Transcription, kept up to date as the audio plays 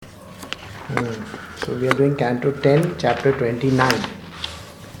So we are doing Canto 10, Chapter 29.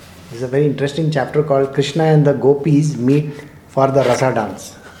 This is a very interesting chapter called Krishna and the Gopis Meet for the Rasa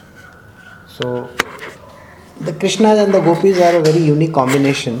Dance. So the Krishna and the Gopis are a very unique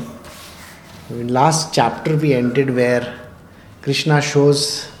combination. In last chapter we ended where Krishna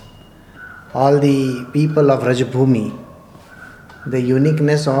shows all the people of Rajabhumi the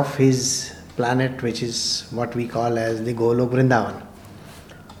uniqueness of his planet, which is what we call as the Golok Vrindavan.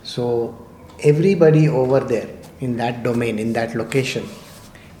 So everybody over there in that domain, in that location,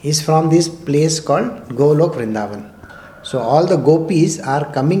 is from this place called Golok Vrindavan. So all the gopis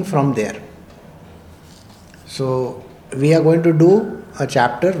are coming from there. So we are going to do a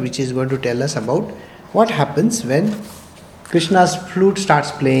chapter which is going to tell us about what happens when Krishna's flute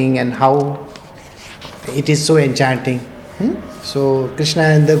starts playing and how it is so enchanting. So Krishna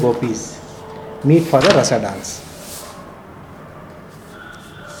and the gopis meet for the rasa dance.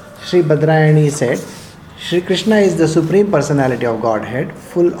 Sri Badrayani said, Sri Krishna is the Supreme Personality of Godhead,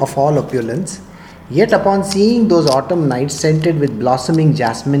 full of all opulence. Yet upon seeing those autumn nights scented with blossoming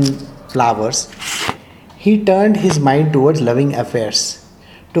jasmine flowers, he turned his mind towards loving affairs.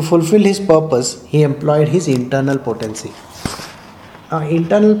 To fulfill his purpose, he employed his internal potency.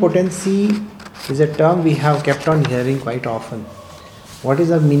 Internal potency is a term we have kept on hearing quite often. What is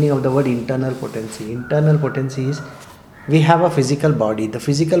the meaning of the word internal potency? Internal potency is we have a physical body. The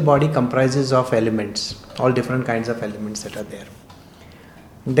physical body comprises of elements, all different kinds of elements that are there.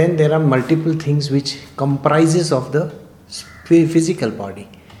 Then there are multiple things which comprises of the physical body.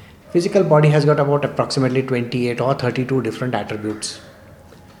 Physical body has got about approximately 28 or 32 different attributes.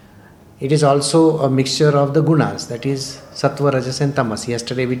 It is also a mixture of the gunas, that is sattva, rajas and tamas.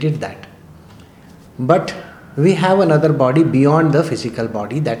 Yesterday we did that. But we have another body beyond the physical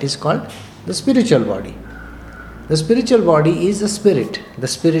body, that is called the spiritual body. The spiritual body is the spirit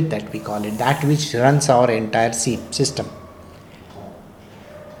that we call it, that which runs our entire system.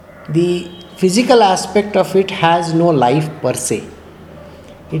 The physical aspect of it has no life per se.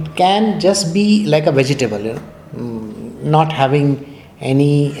 It can just be like a vegetable, not having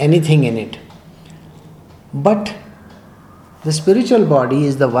anything in it. But the spiritual body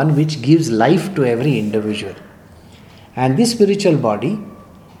is the one which gives life to every individual. And this spiritual body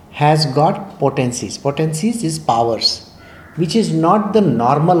has got potencies. Potencies is powers, which is not the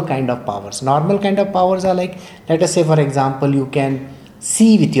normal kind of powers. Normal kind of powers are like, let us say for example, you can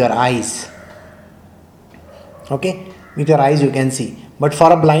see with your eyes. Okay? With your eyes you can see. But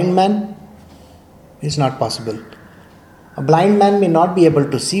for a blind man, it's not possible. A blind man may not be able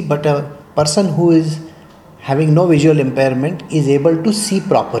to see, but a person who is having no visual impairment is able to see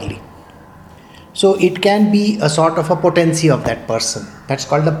properly. So it can be a sort of a potency of that person. That's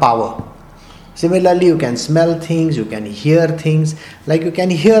called the power. Similarly, you can smell things, you can hear things, like you can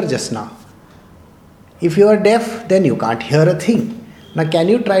hear just now. If you are deaf, then you can't hear a thing. Now can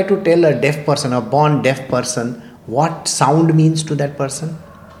you try to tell a deaf person, a born deaf person, what sound means to that person?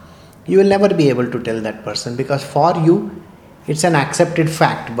 You will never be able to tell that person, because for you it's an accepted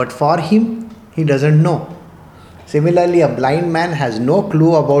fact, but for him, he doesn't know. Similarly, a blind man has no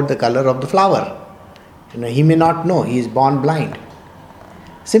clue about the color of the flower. He may not know, he is born blind.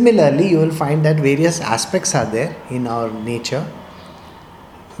 Similarly, you will find that various aspects are there in our nature,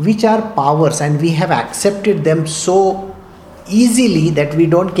 which are powers, and we have accepted them so easily that we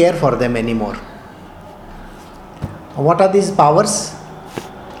don't care for them anymore. What are these powers?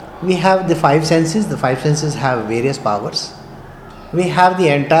 We have the five senses. The five senses have various powers. We have the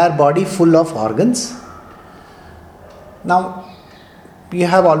entire body full of organs. Now, you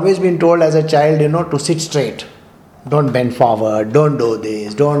have always been told as a child, to sit straight. Don't bend forward, don't do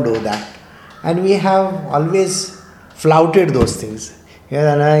this, don't do that. And we have always flouted those things. I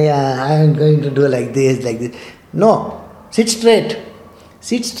am going to do like this. No, sit straight.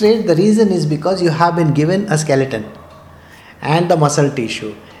 Sit straight, the reason is because you have been given a skeleton and the muscle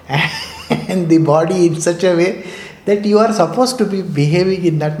tissue and the body in such a way that you are supposed to be behaving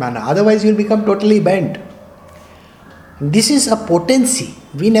in that manner. Otherwise, you will become totally bent. This is a potency.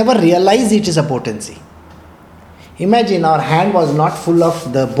 We never realize it is a potency. Imagine our hand was not full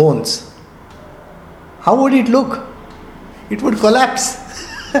of the bones. How would it look? It would collapse.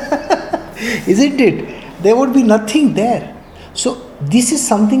 Isn't it? There would be nothing there. So this is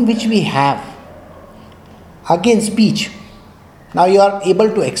something which we have. Again, speech. Now you are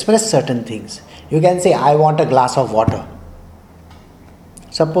able to express certain things. You can say, I want a glass of water.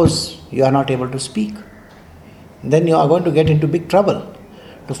 Suppose you are not able to speak. Then you are going to get into big trouble.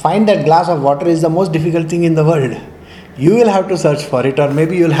 To find that glass of water is the most difficult thing in the world. You will have to search for it, or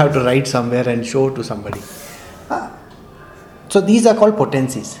maybe you will have to write somewhere and show to somebody. So these are called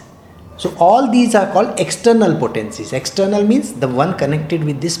potencies. So all these are called external potencies. External means the one connected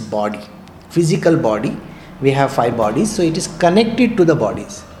with this body, physical body. We have 5 bodies, so it is connected to the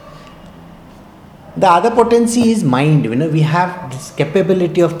bodies. The other potency is mind. We have this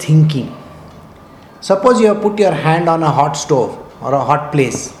capability of thinking. Suppose you have put your hand on a hot stove or a hot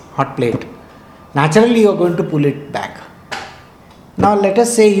plate. Naturally you are going to pull it back. Now let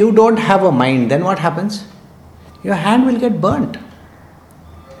us say you don't have a mind, then what happens? Your hand will get burnt.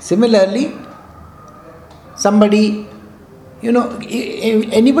 Similarly, somebody,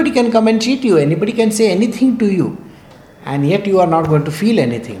 anybody can come and cheat you, anybody can say anything to you, and yet you are not going to feel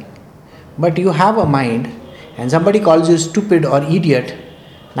anything. But you have a mind, and somebody calls you stupid or idiot,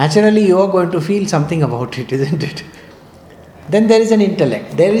 naturally you are going to feel something about it, isn't it? Then there is an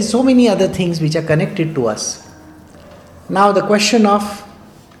intellect. There is so many other things which are connected to us. Now the question of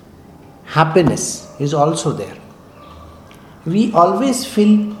happiness is also there. We always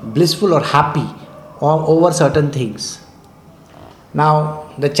feel blissful or happy over certain things.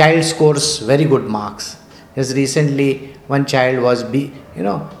 Now the child scores very good marks. Just recently one child was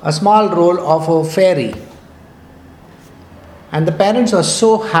a small role of a fairy, and the parents were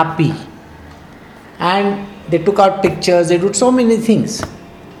so happy, and they took out pictures, they did so many things,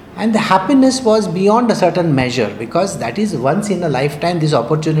 and the happiness was beyond a certain measure, because that is once in a lifetime this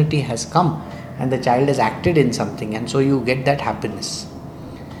opportunity has come and the child has acted in something, and so you get that happiness.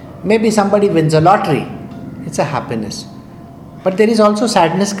 Maybe somebody wins a lottery, it's a happiness, but there is also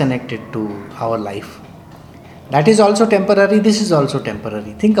sadness connected to our life. That is also temporary, this is also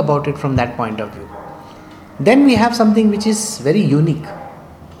temporary. Think about it from that point of view. Then we have something which is very unique.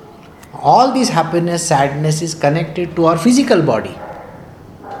 All this happiness, sadness is connected to our physical body.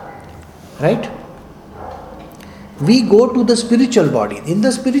 Right? We go to the spiritual body. In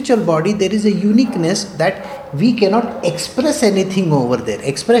the spiritual body, there is a uniqueness that we cannot express anything over there.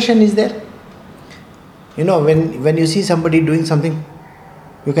 Expression is there. When you see somebody doing something,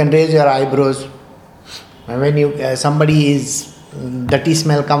 you can raise your eyebrows. When somebody is dirty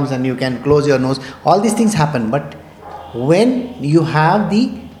smell comes and you can close your nose. All these things happen. But when you have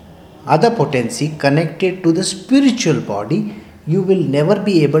the other potency connected to the spiritual body, you will never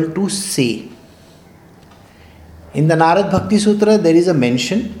be able to say. In the Narad Bhakti Sutra, there is a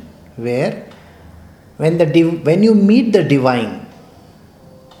mention where when you meet the divine,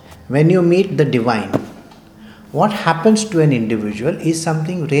 what happens to an individual is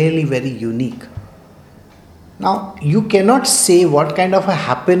something really very unique. Now, you cannot say what kind of a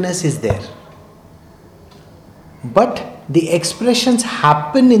happiness is there, but the expressions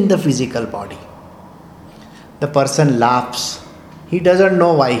happen in the physical body. The person laughs, he doesn't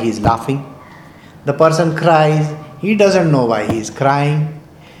know why he is laughing. The person cries, he doesn't know why he is crying.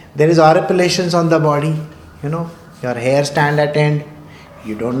 There is auriculations on the body, your hair stand at end,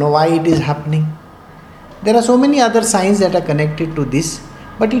 you don't know why it is happening. There are so many other signs that are connected to this,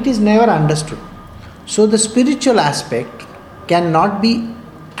 but it is never understood. So the spiritual aspect cannot be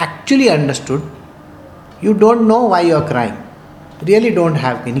actually understood. You don't know why you are crying. Really don't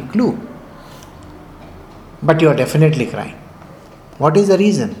have any clue. But you are definitely crying. What is the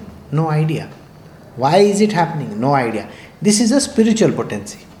reason? No idea. Why is it happening? No idea. This is a spiritual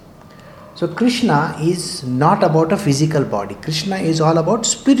potency. So Krishna is not about a physical body. Krishna is all about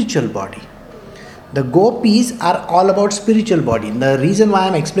spiritual body. The gopis are all about spiritual body. The reason why I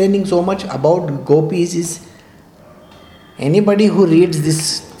am explaining so much about gopis is anybody who reads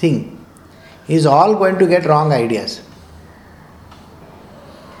this thing is all going to get wrong ideas.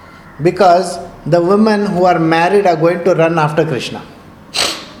 Because the women who are married are going to run after Krishna.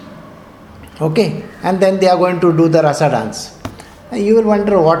 Okay, and then they are going to do the rasa dance. And you will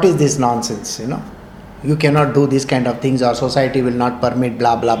wonder, what is this nonsense, You cannot do this kind of things, or society will not permit,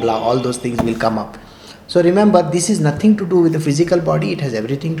 blah, blah, blah. All those things will come up. So remember, this is nothing to do with the physical body. It has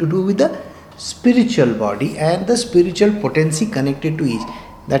everything to do with the spiritual body and the spiritual potency connected to each.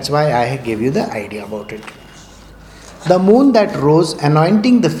 That's why I gave you the idea about it. The moon that rose,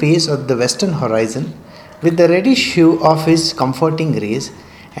 anointing the face of the western horizon with the reddish hue of his comforting rays,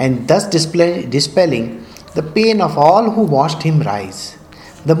 and thus dispelling the pain of all who watched him rise.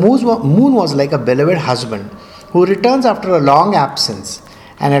 The moon was like a beloved husband who returns after a long absence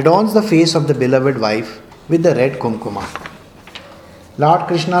and adorns the face of the beloved wife with the red kumkuma. Lord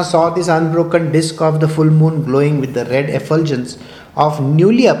Krishna saw this unbroken disk of the full moon glowing with the red effulgence of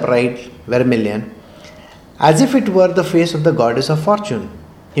newly upright vermilion, as if it were the face of the goddess of fortune.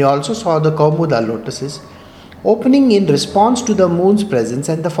 He also saw the Kaumuda lotuses opening in response to the moon's presence,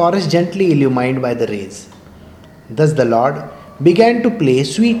 and the forest gently illumined by the rays. Thus the Lord began to play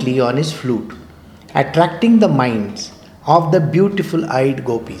sweetly on his flute, attracting the minds of the beautiful-eyed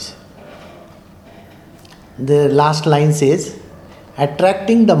gopis. The last line says,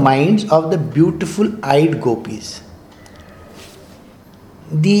 attracting the minds of the beautiful eyed gopis.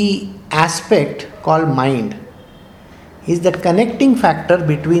 The aspect called mind is the connecting factor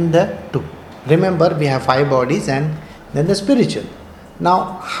between the two. Remember, we have 5 bodies and then the spiritual.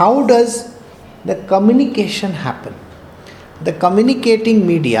 Now, how does the communication happen? The communicating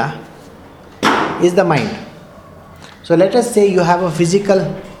media is the mind. So let us say you have a physical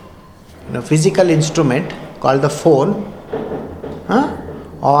instrument called the phone,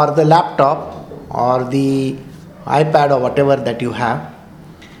 or the laptop or the iPad or whatever that you have,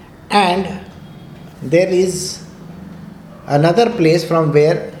 and there is another place from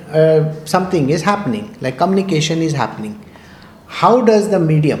where something is happening, like communication is happening. How does the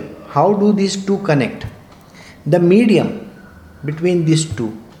medium, how do these two connect? The medium between these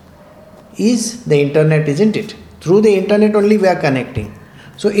two is the internet, isn't it? Through the internet only we are connecting.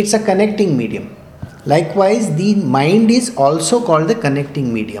 So it's a connecting medium. Likewise, the mind is also called the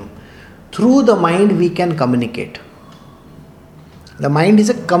connecting medium. Through the mind we can communicate. The mind is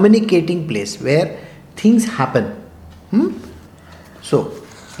a communicating place where things happen. So,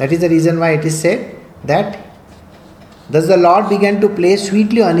 that is the reason why it is said that thus the Lord began to play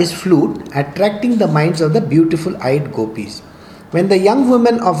sweetly on his flute, attracting the minds of the beautiful eyed gopis. When the young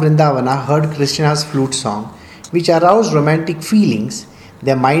women of Vrindavana heard Krishna's flute song, which aroused romantic feelings,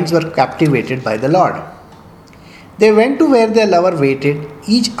 their minds were captivated by the Lord. They went to where their lover waited,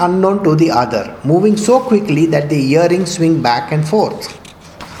 each unknown to the other, moving so quickly that the earrings swing back and forth.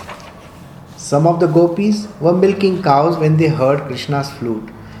 Some of the gopis were milking cows when they heard Krishna's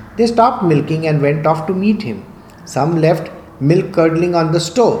flute. They stopped milking and went off to meet him. Some left milk curdling on the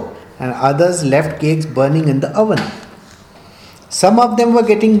stove, and others left cakes burning in the oven. Some of them were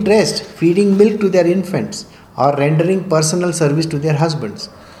getting dressed, feeding milk to their infants, or rendering personal service to their husbands.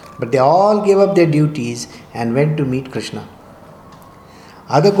 But they all gave up their duties and went to meet Krishna.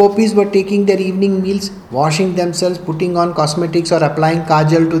 Other gopis were taking their evening meals, washing themselves, putting on cosmetics or applying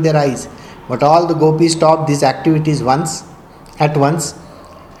kajal to their eyes. But all the gopis stopped these activities at once,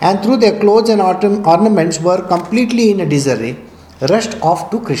 and through their clothes and ornaments were completely in a disarray, rushed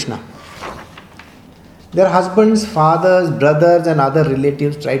off to Krishna. Their husbands, fathers, brothers and other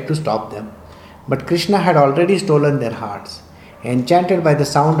relatives tried to stop them. But Krishna had already stolen their hearts. Enchanted by the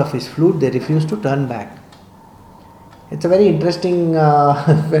sound of his flute, they refused to turn back. It's a very interesting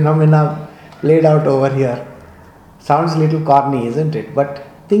phenomena played out over here. Sounds a little corny, isn't it? But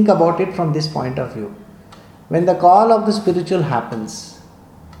think about it from this point of view. When the call of the spiritual happens,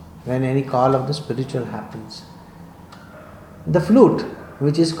 when any call of the spiritual happens, the flute,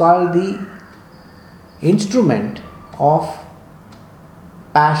 which is called the instrument of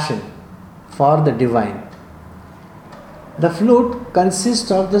passion for the divine, the flute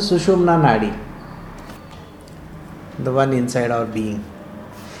consists of the Sushumna Nadi, the one inside our being.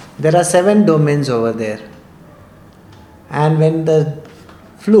 There are 7 domains over there. And when the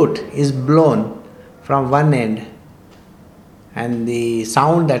flute is blown from one end and the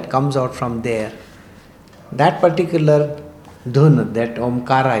sound that comes out from there, that particular dhun, that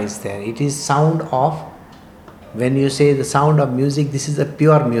omkara is there. It is sound of, when you say the sound of music, this is a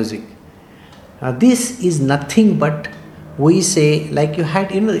pure music. Now this is nothing but, we say, like you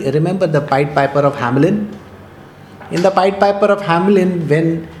had, remember the Pied Piper of Hamelin? In the Pied Piper of Hamelin,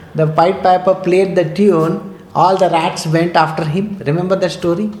 when the Pied Piper played the tune, all the rats went after him. Remember that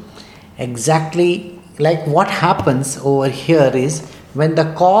story? Exactly like what happens over here is, when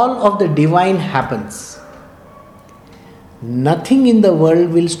the call of the divine happens, nothing in the world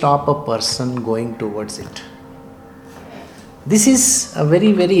will stop a person going towards it. This is a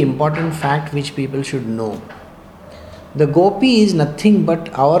very, very important fact which people should know. The gopi is nothing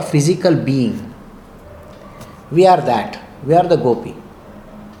but our physical being. We are that. We are the gopi.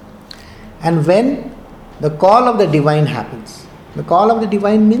 And when the call of the divine happens, the call of the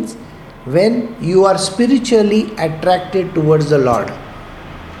divine means when you are spiritually attracted towards the Lord.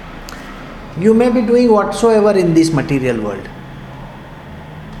 You may be doing whatsoever in this material world.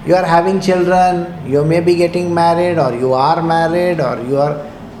 You are having children, you may be getting married, or you are married, or you are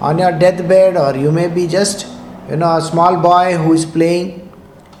on your deathbed, or you may be just a small boy who is playing,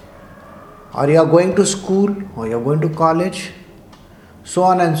 or you are going to school, or you are going to college, so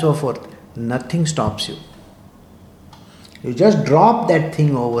on and so forth. Nothing stops you. You just drop that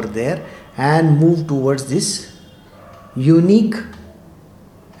thing over there and move towards this unique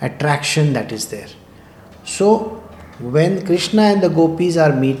attraction that is there. So, when Krishna and the gopis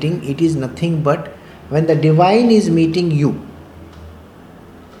are meeting, it is nothing but when the divine is meeting you.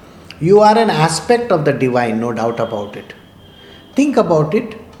 You are an aspect of the divine, no doubt about it. Think about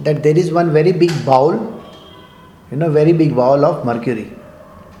it, that there is one very big bowl very big bowl of mercury.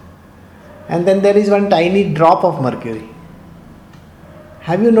 And then there is one tiny drop of mercury.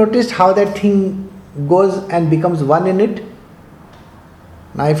 Have you noticed how that thing goes and becomes one in it?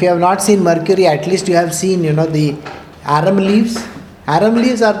 Now, if you have not seen mercury, at least you have seen, the arum leaves. Arum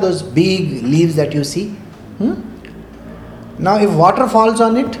leaves are those big leaves that you see. Now, if water falls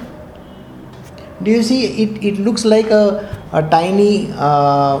on it, do you see it looks like a tiny,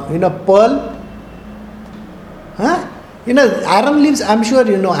 pearl? Arum leaves, I'm sure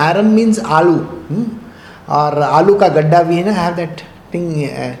arum means alu. Or alu ka gadda, we have that thing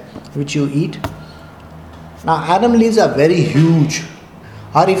which you eat. Now, arum leaves are very huge.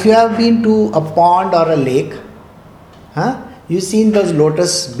 Or if you have been to a pond or a lake, you've seen those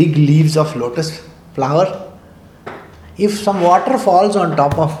big leaves of lotus flower. If some water falls on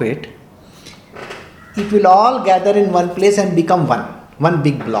top of it, it will all gather in one place and become one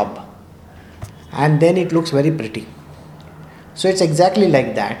big blob. And then it looks very pretty. So it's exactly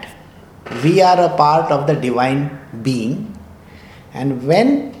like that. We are a part of the divine being. And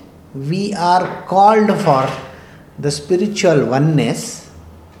when we are called for the spiritual oneness,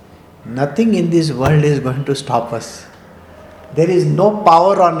 nothing in this world is going to stop us. There is no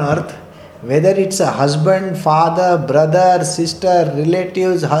power on earth, whether it's a husband, father, brother, sister,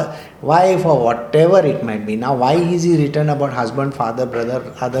 relatives, wife, or whatever it might be. Now, why is he written about husband, father,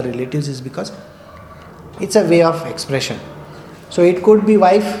 brother, other relatives is because it's a way of expression. So it could be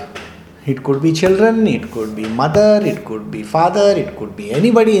wife, it could be children, it could be mother, it could be father, it could be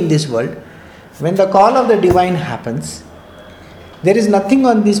anybody in this world. When the call of the divine happens, there is nothing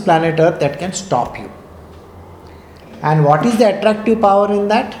on this planet Earth that can stop you. And what is the attractive power in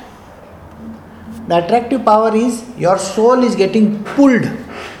that? The attractive power is your soul is getting pulled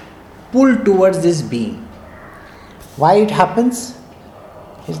towards this being. Why it happens?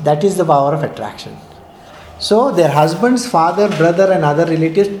 That is the power of attraction. So their husbands, father, brother and other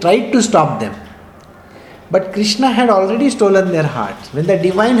relatives tried to stop them. But Krishna had already stolen their hearts. When the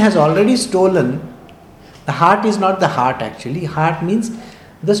divine has already stolen, the heart is not the heart actually. Heart means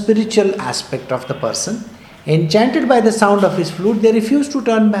the spiritual aspect of the person. Enchanted by the sound of his flute, they refuse to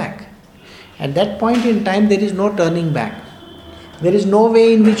turn back. At that point in time, there is no turning back. There is no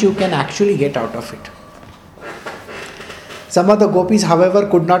way in which you can actually get out of it. Some of the gopis, however,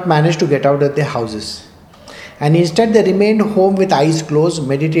 could not manage to get out of their houses. And instead they remained home with eyes closed,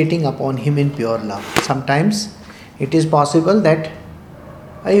 meditating upon him in pure love. Sometimes it is possible that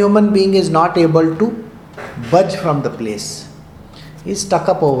a human being is not able to budge from the place. He is stuck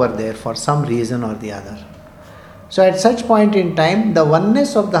up over there for some reason or the other. So at such point in time, the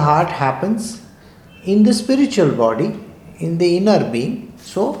oneness of the heart happens in the spiritual body, in the inner being.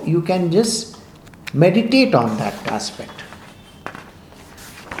 So you can just meditate on that aspect.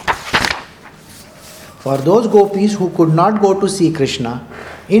 For those gopis who could not go to see Krishna,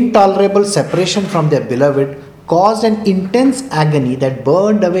 intolerable separation from their beloved caused an intense agony that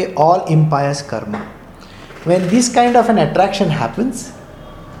burned away all impious karma. When this kind of an attraction happens,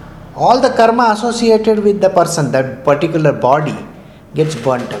 all the karma associated with the person, that particular body, gets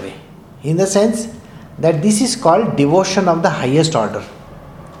burnt away. In the sense that this is called devotion of the highest order.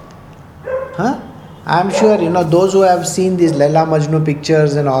 I am sure, those who have seen these Laila Majnu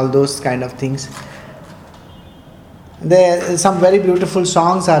pictures and all those kind of things, there some very beautiful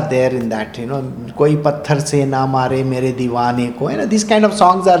songs are there in that. Koi patthar se na mare mere diwane ko. These kind of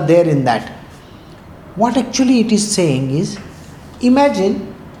songs are there in that. What actually it is saying is,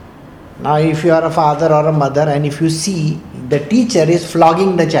 imagine, now if you are a father or a mother and if you see the teacher is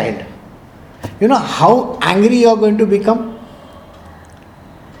flogging the child, how angry you are going to become?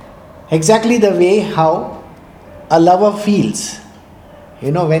 Exactly the way how a lover feels,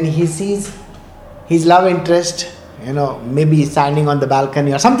 when he sees his love interest, maybe standing on the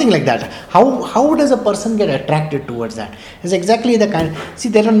balcony or something like that. How does a person get attracted towards that? It's exactly the kind. See,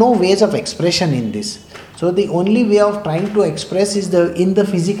 there are no ways of expression in this. So the only way of trying to express is in the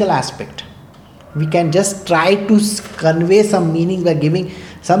physical aspect. We can just try to convey some meaning by giving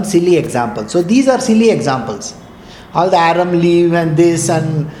some silly examples. So these are silly examples. All the arum leaf and this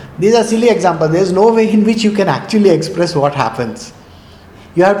and these are silly examples. There is no way in which you can actually express what happens.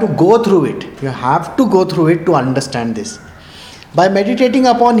 You have to go through it. You have to go through it to understand this. By meditating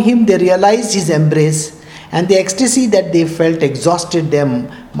upon him, they realized his embrace, and the ecstasy that they felt exhausted their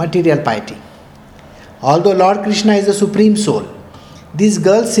material piety. Although Lord Krishna is the supreme soul, these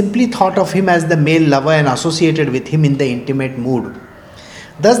girls simply thought of him as the male lover and associated with him in the intimate mood.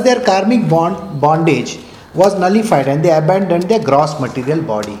 Thus their karmic bondage was nullified and they abandoned their gross material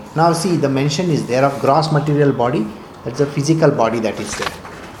body. Now see, the mention is there of gross material body. That's the physical body that is there.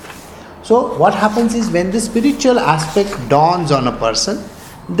 So what happens is, when the spiritual aspect dawns on a person,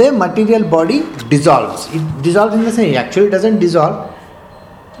 their material body dissolves. It dissolves in the sense, it actually doesn't dissolve.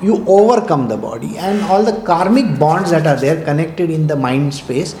 You overcome the body, and all the karmic bonds that are there connected in the mind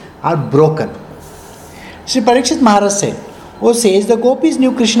space are broken. Sri Parikshit Maharaj said, "O sage, the gopis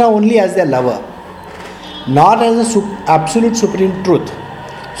knew Krishna only as their lover, not as the absolute supreme truth.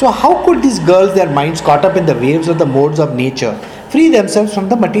 So how could these girls, their minds caught up in the waves of the modes of nature, free themselves from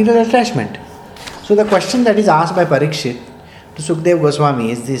the material attachment?" So the question that is asked by Parikshit to Sukdev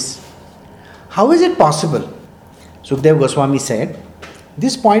Goswami is this: how is it possible? Sukdev Goswami said,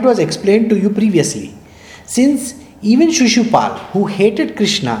 "This point was explained to you previously. Since even Shishupal, who hated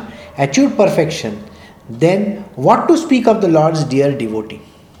Krishna, achieved perfection, then what to speak of the Lord's dear devotee?"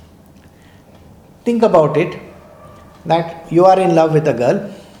 Think about it, that you are in love with a girl,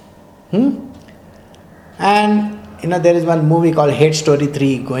 and there is one movie called Hate Story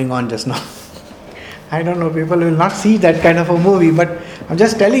 3 going on just now. I don't know, people will not see that kind of a movie, but I'm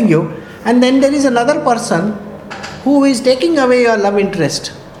just telling you. And then there is another person who is taking away your love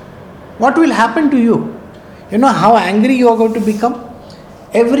interest. What will happen to you? You know how angry you are going to become?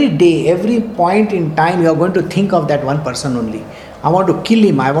 Every day, every point in time, you are going to think of that one person only. I want to kill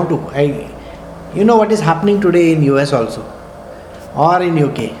him. You know what is happening today in US also, or in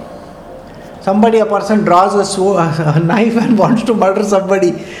UK. A person draws a knife and wants to murder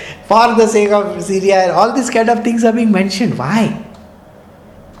somebody for the sake of Syria. All these kind of things are being mentioned. Why?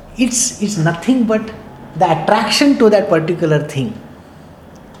 It's nothing but the attraction to that particular thing.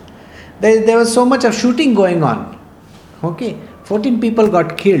 There was so much of shooting going on. 14 people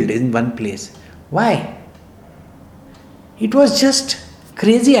got killed in one place. Why? It was just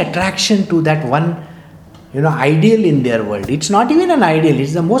crazy attraction to that one, ideal in their world. It's not even an ideal,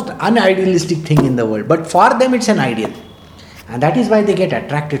 it's the most unidealistic thing in the world. But for them it's an ideal. And that is why they get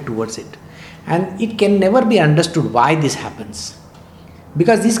attracted towards it. And it can never be understood why this happens.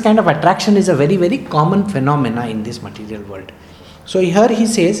 Because this kind of attraction is a very, very common phenomena in this material world. So here he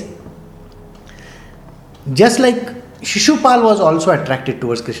says, just like Shishupal was also attracted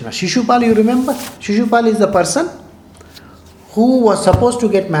towards Krishna. Shishupal, you remember? Shishupal is the person who was supposed to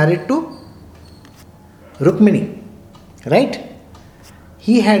get married to Rukmini. Right?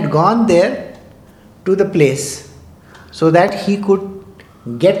 He had gone there to the place so that he could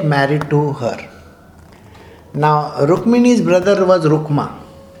get married to her. Now, Rukmini's brother was Rukma.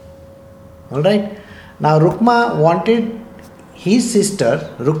 Alright? Now, Rukma wanted his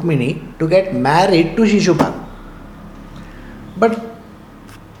sister, Rukmini, to get married to Shishupal. But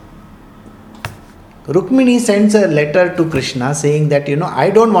Rukmini sends a letter to Krishna saying that, I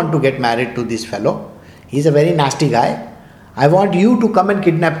don't want to get married to this fellow. He's a very nasty guy. I want you to come and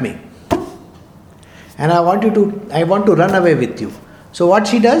kidnap me. And I want to run away with you. So what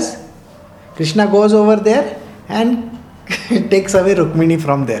she does? Krishna goes over there and takes away Rukmini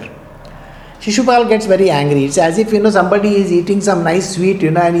from there. Shishupal gets very angry. It's as if, somebody is eating some nice sweet,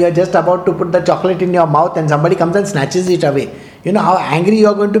 and you're just about to put the chocolate in your mouth and somebody comes and snatches it away. You know how angry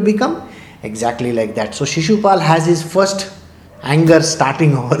you're going to become? Exactly like that. So Shishupal has his first anger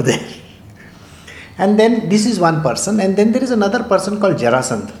starting over there. And then this is one person, and then there is another person called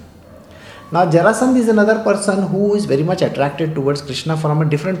Jarasandha. Now Jarasandha is another person who is very much attracted towards Krishna from a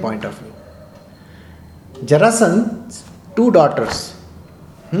different point of view. Jarasandha's two daughters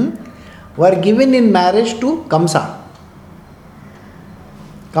were given in marriage to Kamsa.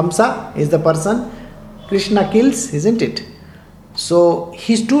 Kamsa is the person Krishna kills, isn't it? So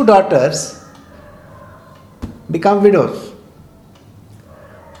his two daughters become widows.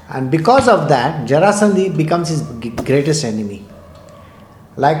 And because of that, Jarasandha becomes his greatest enemy.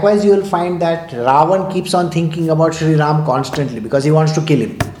 Likewise, you will find that Ravan keeps on thinking about Sri Ram constantly because he wants to kill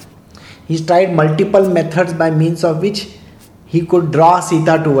him. He's tried multiple methods by means of which he could draw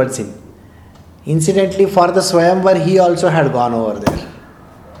Sita towards him. Incidentally, for the Swayamvar, he also had gone over there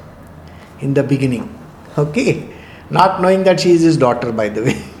in the beginning. Not knowing that she is his daughter, by the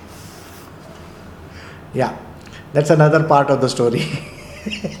way. Yeah, that's another part of the story.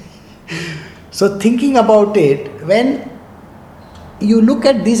 So thinking about it, when you look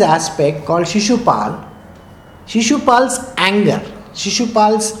at this aspect called Shishupal, Shishupal's anger,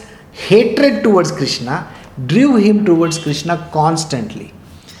 Shishupal's hatred towards Krishna drew him towards Krishna constantly.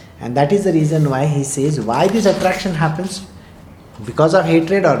 And that is the reason why he says, why this attraction happens? Because of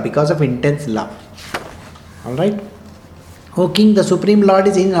hatred or because of intense love. Alright? O King, the Supreme Lord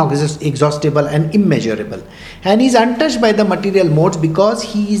is inexhaustible and immeasurable, and he is untouched by the material modes because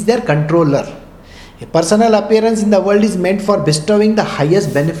he is their controller. A personal appearance in the world is meant for bestowing the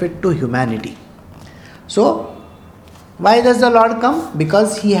highest benefit to humanity. So, Why does the Lord come?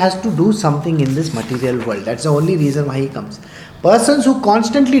 Because he has to do something in this material world. That's the only reason why he comes. Persons who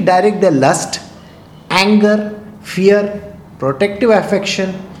constantly direct their lust, anger, fear, protective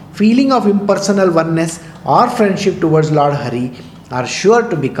affection, feeling of impersonal oneness, or friendship towards Lord Hari are sure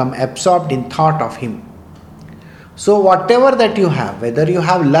to become absorbed in thought of him. So, whatever that you have, whether you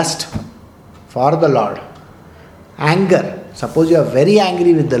have lust for the Lord, anger, suppose you are very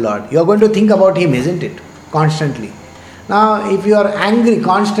angry with the Lord, you are going to think about him, isn't it? Constantly. Now, if you are angry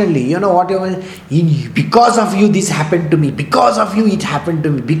constantly, you know what you are, because of you this happened to me, because of you it happened to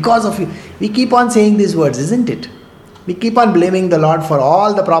me, because of you. We keep on saying these words, isn't it? We keep on blaming the Lord for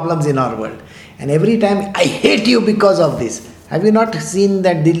all the problems in our world. And every time, I hate you because of this. Have you not seen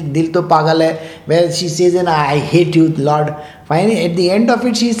that Dil To Pagal Hai, where she says, I hate you, Lord. Finally, at the end of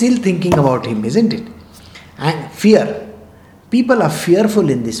it, she is still thinking about him, isn't it? And fear. People are fearful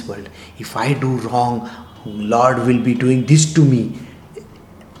in this world. If I do wrong, Lord will be doing this to me.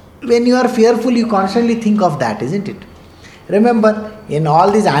 When you are fearful, you constantly think of that, isn't it? Remember, in all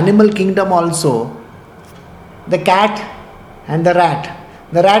this animal kingdom also, the cat and the rat.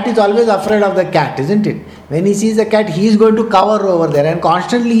 The rat is always afraid of the cat, isn't it? When he sees the cat, he is going to cover over there and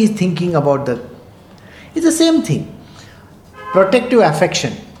constantly he is thinking about the... It's the same thing. Protective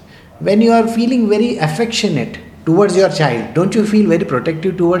affection. When you are feeling very affectionate towards your child, don't you feel very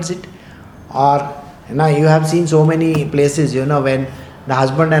protective towards it? Or now you have seen so many places, when the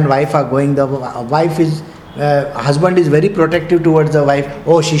husband and wife are going, the wife is... husband is very protective towards the wife.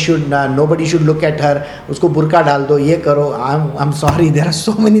 Oh, she should, nobody should look at her. Usko burqa dal do, ye karo. I'm sorry, there are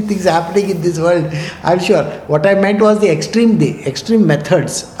so many things happening in this world. I'm sure. What I meant was the extreme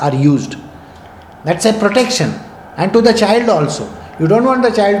methods are used. That's a protection. And to the child also. You don't want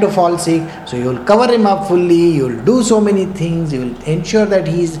the child to fall sick, so you will cover him up fully, you will do so many things, you will ensure that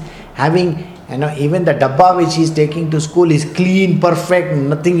he is having, even the dabba which he is taking to school is clean, perfect,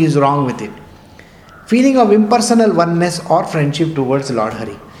 nothing is wrong with it. Feeling of impersonal oneness or friendship towards Lord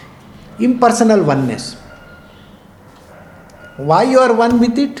Hari. Impersonal oneness. Why you are one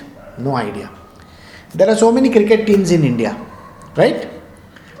with it? No idea. There are so many cricket teams in India, right?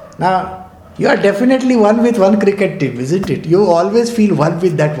 Now, you are definitely one with one cricket team, isn't it? You always feel one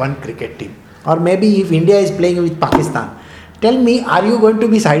with that one cricket team. Or maybe if India is playing with Pakistan, tell me, are you going to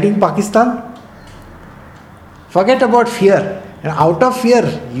be siding Pakistan? Forget about fear. And out of fear,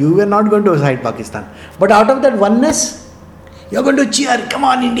 you were not going to side Pakistan. But out of that oneness, you are going to cheer, come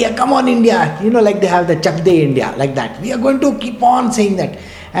on India, come on India. Like they have the Chak De India, like that. We are going to keep on saying that.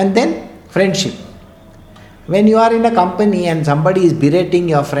 And then, friendship. When you are in a company and somebody is berating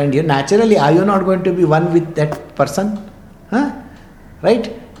your friend, naturally, are you not going to be one with that person?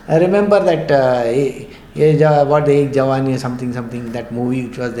 Right? I remember that, what the Ek Jawani, something, that movie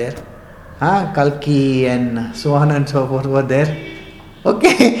which was there. Kalki and so on and so forth were there.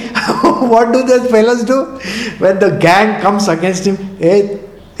 Okay, what do those fellows do? When the gang comes against him,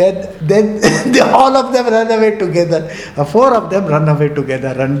 then all of them run away together. 4 of them run away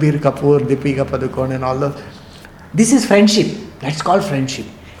together. Ranbir Kapoor, Deepika Padukone and all those. This is friendship. That's called friendship.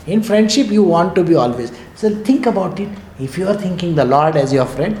 In friendship, you want to be always. So think about it. If you are thinking the Lord as your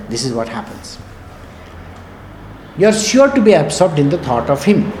friend, this is what happens. You are sure to be absorbed in the thought of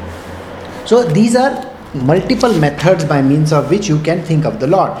Him. So these are multiple methods by means of which you can think of the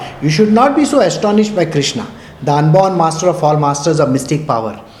Lord. You should not be so astonished by Krishna, the unborn master of all masters of mystic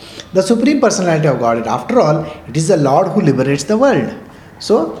power, the Supreme Personality of Godhead. After all, it is the Lord who liberates the world.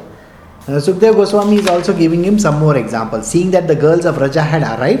 So, Sukdev Goswami is also giving him some more examples. Seeing that the girls of Raja had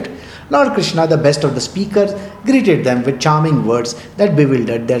arrived, Lord Krishna, the best of the speakers, greeted them with charming words that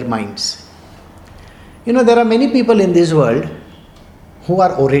bewildered their minds. There are many people in this world who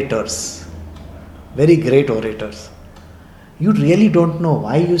are orators. Very great orators. You really don't know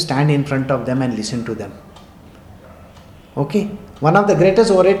why you stand in front of them and listen to them. Okay? One of the greatest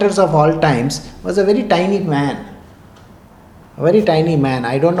orators of all times was a very tiny man. A very tiny man.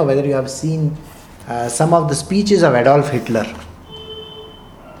 I don't know whether you have seen some of the speeches of Adolf Hitler.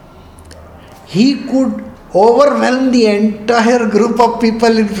 He could overwhelm the entire group of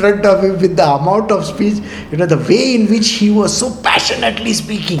people in front of him with the amount of speech, the way in which he was so passionately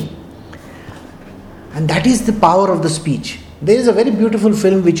speaking. And that is the power of the speech. There is a very beautiful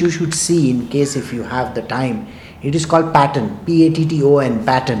film which you should see in case if you have the time. It is called Patton, Patton,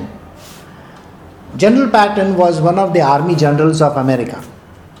 Patton. General Patton was one of the army generals of America.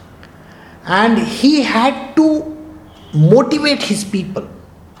 And he had to motivate his people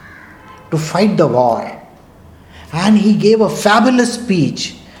to fight the war. And he gave a fabulous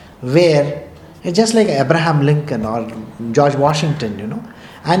speech where, just like Abraham Lincoln or George Washington,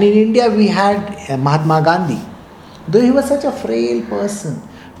 And in India we had Mahatma Gandhi. Though he was such a frail person,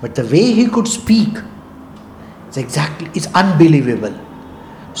 but the way he could speak, it's unbelievable.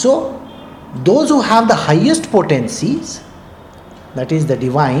 So, those who have the highest potencies, that is the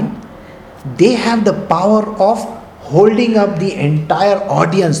divine, they have the power of holding up the entire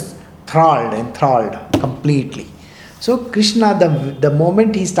audience enthralled completely. So Krishna, the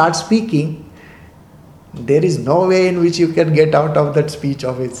moment he starts speaking, there is no way in which you can get out of that speech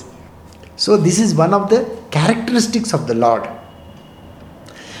of his. So this is one of the characteristics of the Lord.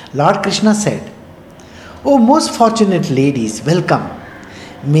 Lord Krishna said, "Oh most fortunate ladies, welcome.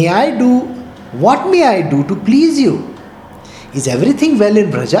 What may I do to please you? Is everything well in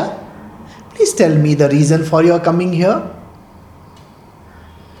Braja? Please tell me the reason for your coming here."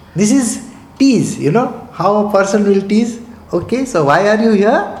 This is tease, how a person will tease. Okay, so why are you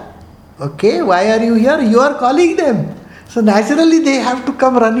here? Okay, why are you here? You are calling them. So naturally they have to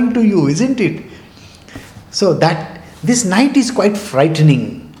come running to you, isn't it? So that this night is quite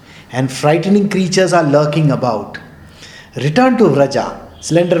frightening, and frightening creatures are lurking about. Return to Vraja,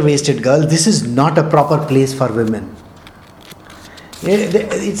 slender-waisted girl. This is not a proper place for women.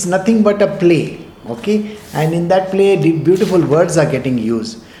 It's nothing but a play, okay? And in that play, beautiful words are getting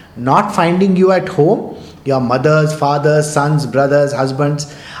used. Not finding you at home, your mothers, fathers, sons, brothers,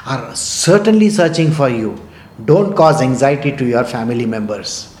 husbands are certainly searching for you. Don't cause anxiety to your family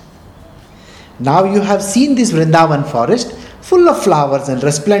members. Now you have seen this Vrindavan forest, full of flowers and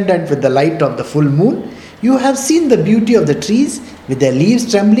resplendent with the light of the full moon. You have seen the beauty of the trees with their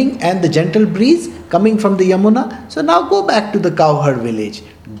leaves trembling and the gentle breeze coming from the Yamuna. So now go back to the cowherd village.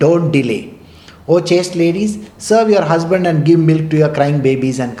 Don't delay. O chaste ladies, serve your husband and give milk to your crying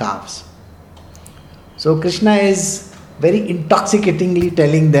babies and calves. So Krishna is very intoxicatingly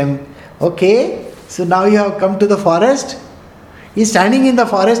telling them, okay, so now you have come to the forest. He is standing in the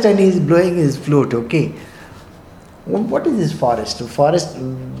forest and he is blowing his flute, okay. What is this forest? Forest,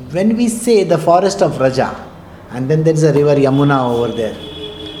 when we say the forest of Vraja, and then there is a river Yamuna over there.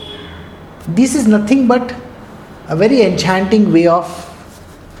 This is nothing but a very enchanting way of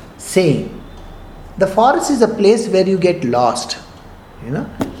saying. The forest is a place where you get lost,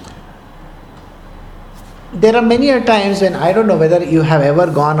 There are many a times when, I don't know whether you have ever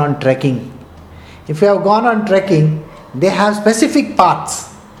gone on trekking. If you have gone on trekking, they have specific paths.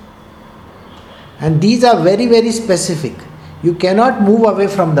 And these are very, very specific. You cannot move away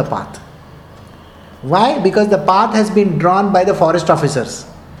from the path. Why? Because the path has been drawn by the forest officers.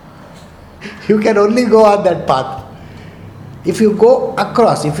 You can only go on that path. If you go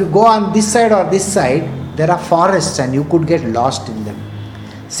across, if you go on this side or this side, there are forests and you could get lost in them.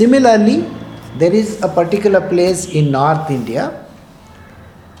 Similarly, there is a particular place in North India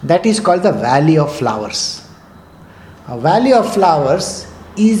that is called the Valley of Flowers. A Valley of Flowers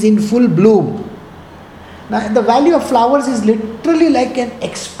is in full bloom. Now, the Valley of Flowers is literally like an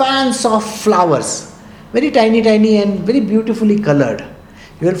expanse of flowers. Very tiny, tiny and very beautifully colored.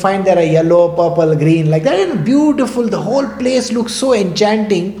 You will find there are yellow, purple, green, like that. And beautiful. The whole place looks so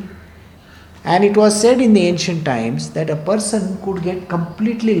enchanting. And it was said in the ancient times that a person could get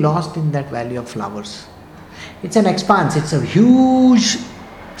completely lost in that Valley of Flowers. It's an expanse. It's a huge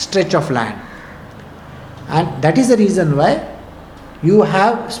stretch of land. And that is the reason why you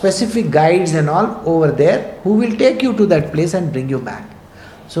have specific guides and all over there who will take you to that place and bring you back.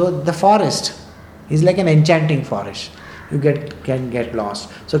 So the forest is like an enchanting forest. You can get lost.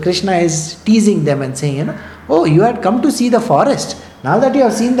 So Krishna is teasing them and saying, oh, you had come to see the forest. Now that you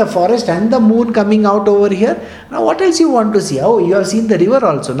have seen the forest and the moon coming out over here, now what else you want to see? Oh, you have seen the river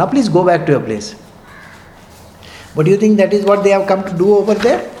also. Now please go back to your place. But do you think that is what they have come to do over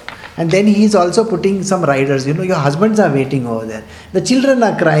there? And then he is also putting some riders. Your husbands are waiting over there. The children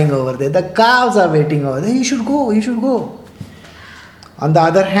are crying over there. The calves are waiting over there. You should go. On the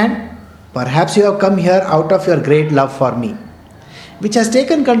other hand, perhaps you have come here out of your great love for me, which has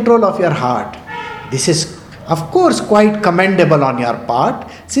taken control of your heart. This is, of course, quite commendable on your part,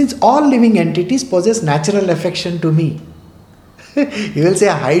 since all living entities possess natural affection to me. You will say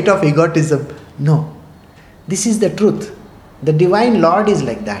a height of egotism. No, this is the truth. The Divine Lord is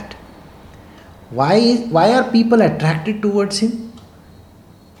like that. Why are people attracted towards Him?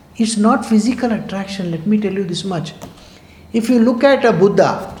 It's not physical attraction, let me tell you this much. If you look at a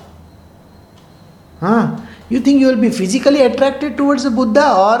Buddha, you think you will be physically attracted towards a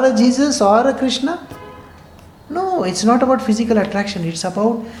Buddha or a Jesus or a Krishna? No, it's not about physical attraction, it's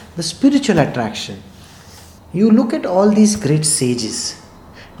about the spiritual attraction. You look at all these great sages.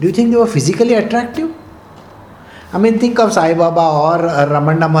 Do you think they were physically attractive? Think of Sai Baba or a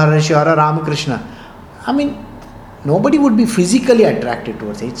Ramana Maharshi or a Ramakrishna. Nobody would be physically attracted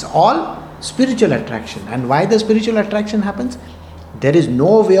towards it. It's all Spiritual attraction. And why the spiritual attraction happens? There is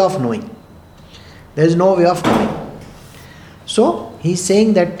no way of knowing. There is no way of knowing. So he's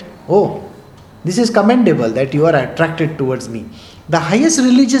saying that, oh, this is commendable that you are attracted towards me. The highest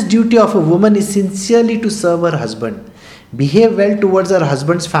religious duty of a woman is sincerely to serve her husband, behave well towards her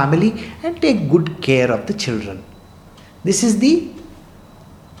husband's family, and take good care of the children. This is the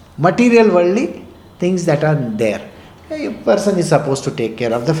material worldly things that are there. A person is supposed to take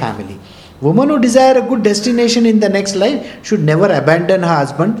care of the family. Women who desire a good destination in the next life should never abandon her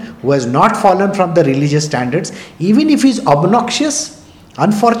husband who has not fallen from the religious standards, even if he is obnoxious,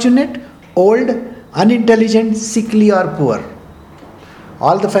 unfortunate, old, unintelligent, sickly, or poor.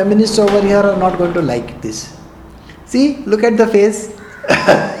 All the feminists over here are not going to like this. See, look at the face.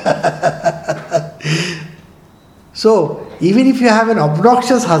 So, even if you have an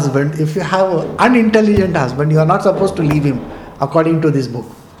obnoxious husband, if you have an unintelligent husband, you are not supposed to leave him, according to this book.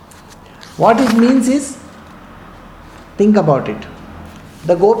 What it means is, think about it.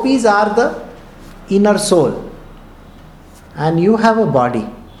 The gopis are the inner soul, and you have a body.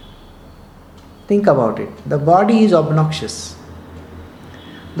 Think about it. The body is obnoxious.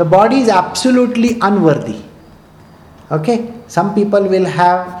 The body is absolutely unworthy. Okay? Some people will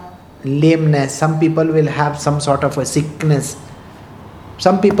have lameness, some people will have some sort of a sickness,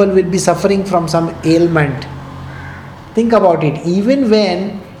 some people will be suffering from some ailment. Think about it. Even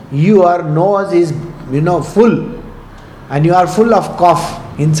when your nose is full and you are full of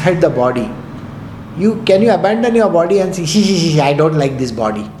cough inside the body, can you abandon your body and say, I don't like this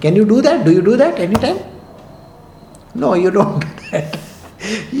body? Can you do that? Do you do that anytime? No, you don't do that.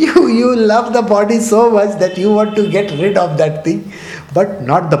 You love the body so much that you want to get rid of that thing, but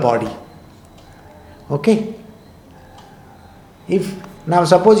not the body. Okay? If now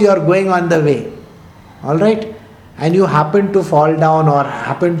suppose you are going on the way, alright, and you happen to fall down or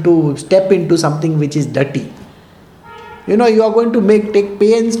happen to step into something which is dirty, you are going to take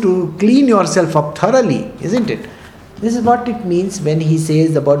pains to clean yourself up thoroughly, isn't it? This is what it means when he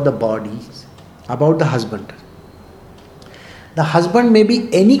says about the body, about the husband. The husband may be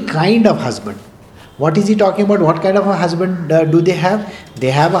any kind of husband. What is he talking about? What kind of a husband do they have?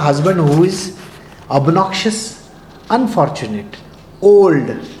 They have a husband who is obnoxious, unfortunate,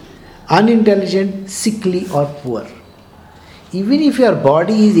 old, unintelligent, sickly, or poor. Even if your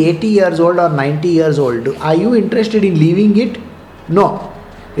body is 80 years old or 90 years old, are you interested in leaving it? No.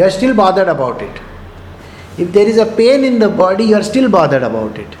 You are still bothered about it. If there is a pain in the body, you are still bothered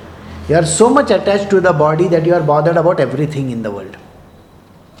about it. You are so much attached to the body that you are bothered about everything in the world.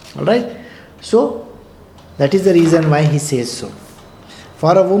 Alright? So, that is the reason why he says so.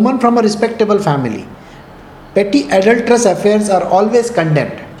 For a woman from a respectable family, petty adulterous affairs are always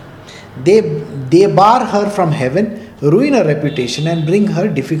condemned. They bar her from heaven, ruin her reputation, and bring her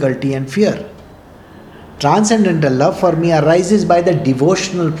difficulty and fear. Transcendental love for me arises by the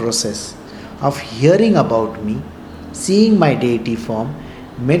devotional process of hearing about me, seeing my deity form,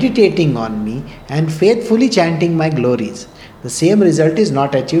 meditating on me, and faithfully chanting my glories. The same result is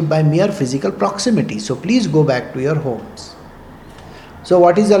not achieved by mere physical proximity. So please go back to your homes. So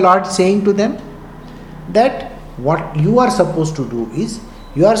what is the Lord saying to them? That what you are supposed to do is,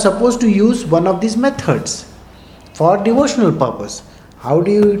 you are supposed to use one of these methods for devotional purpose. How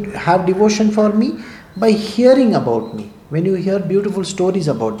do you have devotion for me? By hearing about me. When you hear beautiful stories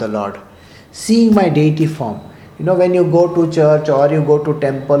about the Lord, seeing my deity form. When you go to church or you go to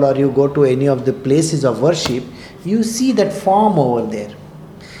temple or you go to any of the places of worship, you see that form over there.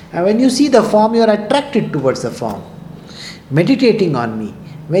 And when you see the form, you are attracted towards the form. Meditating on me,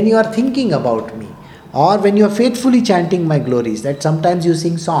 when you are thinking about me, or when you are faithfully chanting my glories, that sometimes you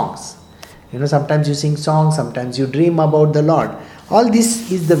sing songs. Sometimes you sing songs, sometimes you dream about the Lord. All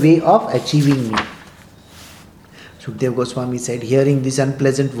this is the way of achieving me. Sukadeva Goswami said, hearing these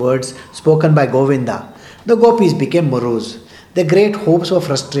unpleasant words spoken by Govinda, the gopis became morose. Their great hopes were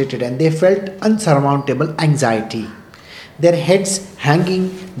frustrated and they felt unsurmountable anxiety. Their heads hanging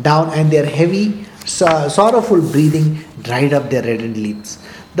down and their heavy, sorrowful breathing dried up their reddened lips.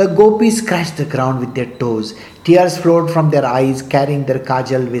 The gopis scratched the ground with their toes. Tears flowed from their eyes, carrying their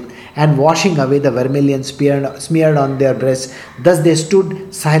kajal with and washing away the vermilion smeared on their breasts. Thus they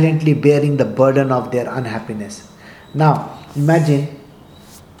stood silently bearing the burden of their unhappiness. Now, imagine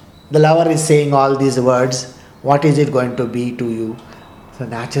the lover is saying all these words. What is it going to be to you? So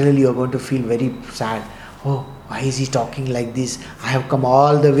naturally you are going to feel very sad. Oh, why is he talking like this? I have come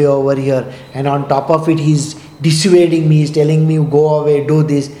all the way over here, and on top of it he is dissuading me, he is telling me go away, do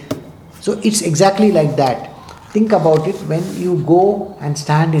this. So it's exactly like that. Think about it when you go and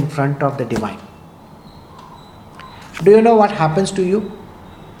stand in front of the divine. Do you know what happens to you?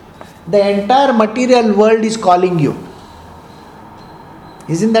 The entire material world is calling you.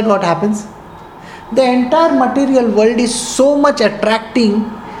 Isn't that what happens? The entire material world is so much attracting,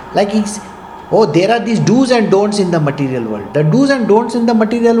 like there are these do's and don'ts in the material world. The do's and don'ts in the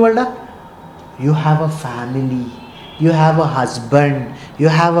material world are, you have a family, you have a husband, you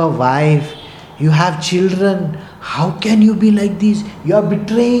have a wife, you have children. How can you be like this? You are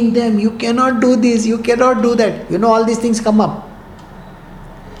betraying them. You cannot do this, you cannot do that. All these things come up.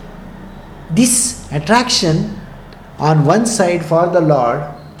 This attraction on one side for the Lord,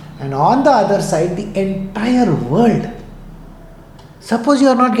 and on the other side the entire world. Suppose you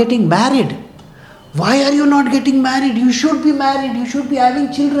are not getting married. Why are you not getting married? You should be married, you should be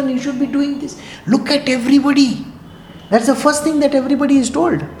having children, you should be doing this. Look at everybody. That's the first thing that everybody is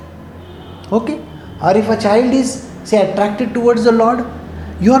told. Okay? Or if a child is, say, attracted towards the Lord,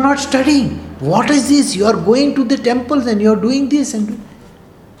 you are not studying. What is this? You are going to the temples and you are doing this and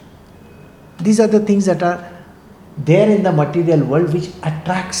these are the things that are there in the material world which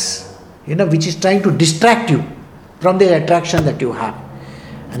attracts, which is trying to distract you from the attraction that you have.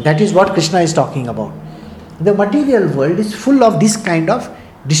 And that is what Krishna is talking about. The material world is full of this kind of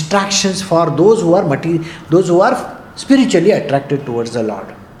distractions for those who are spiritually attracted towards the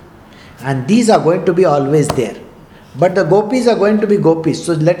Lord. And these are going to be always there. But the gopis are going to be gopis.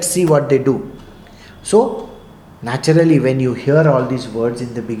 So let's see what they do. So naturally, when you hear all these words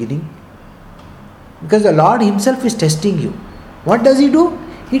in the beginning, because the Lord himself is testing you, what does he do?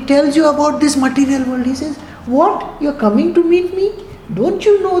 He tells you about this material world. He says, what? You are coming to meet me? Don't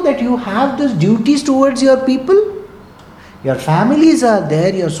you know that you have those duties towards your people? Your families are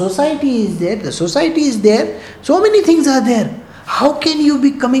there, your society is there, the society is there, so many things are there. How can you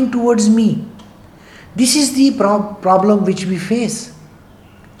be coming towards me? This is the problem which we face.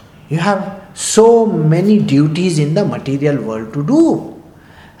 You have so many duties in the material world to do,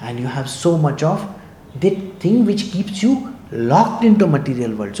 and you have so much of that thing which keeps you locked into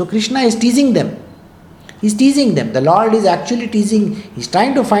material world. So Krishna is teasing them. He's teasing them. The Lord is actually teasing. He's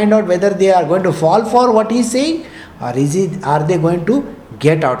trying to find out whether they are going to fall for what he's saying, or are they going to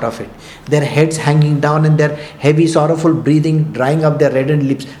get out of it. Their heads hanging down and their heavy sorrowful breathing, drying up their reddened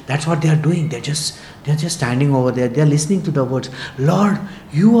lips. That's what they are doing. They're just standing over there. They're listening to the words. Lord,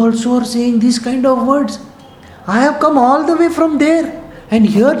 you also are saying these kind of words. I have come all the way from there. And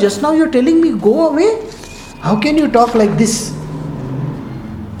here just now you're telling me go away? How can you talk like this?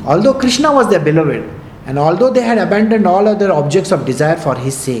 Although Krishna was their beloved, and although they had abandoned all other objects of desire for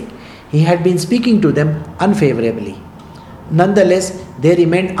his sake, he had been speaking to them unfavorably. Nonetheless, they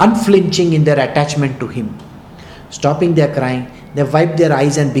remained unflinching in their attachment to him. Stopping their crying, they wiped their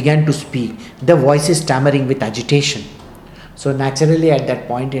eyes and began to speak, their voices stammering with agitation. So naturally at that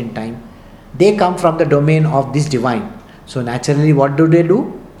point in time, they come from the domain of this divine. So naturally what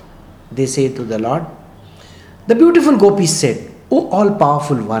do? They say to the Lord, the beautiful gopis said, O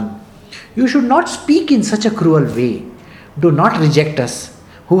all-powerful one, you should not speak in such a cruel way. Do not reject us,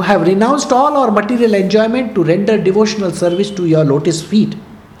 who have renounced all our material enjoyment to render devotional service to your lotus feet.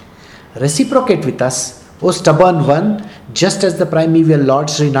 Reciprocate with us, O stubborn one, just as the primeval Lord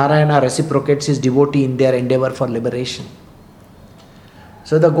Sri Narayana reciprocates his devotee in their endeavor for liberation.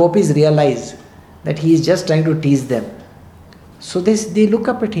 So the gopis realize that he is just trying to tease them. So they look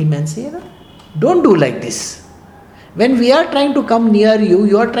up at him and say, don't do like this. When we are trying to come near you,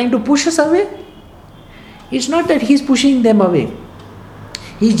 you are trying to push us away. It's not that he is pushing them away.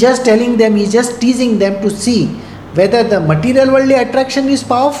 He is just telling them, he is just teasing them to see whether the material worldly attraction is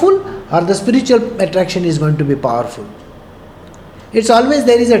powerful or the spiritual attraction is going to be powerful. It's always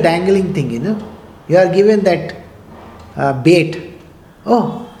there is a dangling thing, You are given that bait.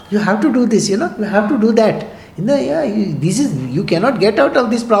 You have to do this, you have to do that. You cannot get out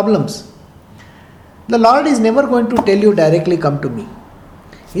of these problems. The Lord is never going to tell you directly, come to me.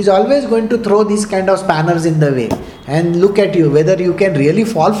 He is always going to throw these kind of spanners in the way and look at you whether you can really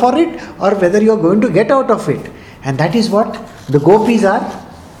fall for it or whether you are going to get out of it. And that is what the gopis are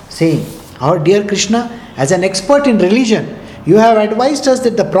saying. Our dear Krishna, as an expert in religion, you have advised us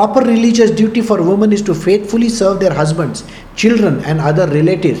that the proper religious duty for women is to faithfully serve their husbands, children and other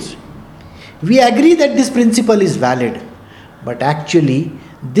relatives. We agree that this principle is valid, but actually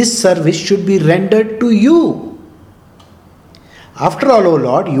this service should be rendered to you. After all, O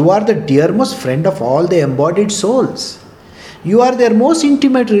Lord, you are the dearmost friend of all the embodied souls. You are their most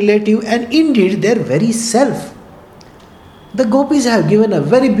intimate relative and indeed their very self. The gopis have given a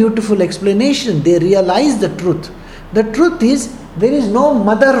very beautiful explanation. They realize the truth. The truth is, there is no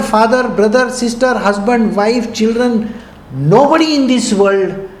mother, father, brother, sister, husband, wife, children. Nobody in this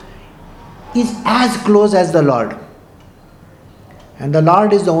world is as close as the Lord. And the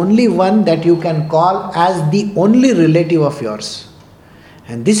Lord is the only one that you can call as the only relative of yours.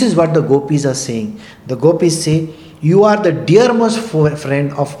 And this is what the gopis are saying. The gopis say, you are the dearmost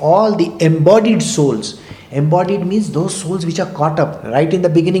friend of all the embodied souls. Embodied means those souls which are caught up. Right in the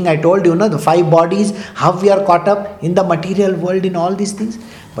beginning I told you, the 5 bodies, how we are caught up in the material world, in all these things.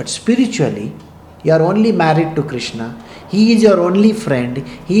 But spiritually, you are only married to Krishna. He is your only friend.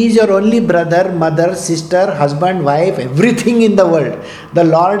 He is your only brother, mother, sister, husband, wife, everything in the world. The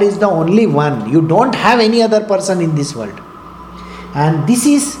Lord is the only one. You don't have any other person in this world. And this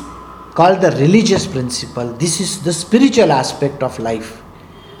is called the religious principle. This is the spiritual aspect of life.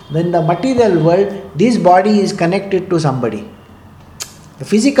 In the material world, this body is connected to somebody. The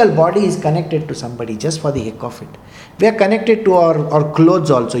physical body is connected to somebody just for the heck of it. We are connected to our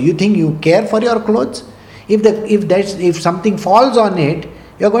clothes also. You think you care for your clothes? If something falls on it,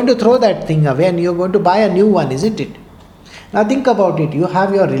 you are going to throw that thing away and you are going to buy a new one, isn't it? Now think about it. You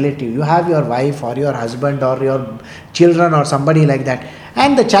have your relative, you have your wife or your husband or your children or somebody like that.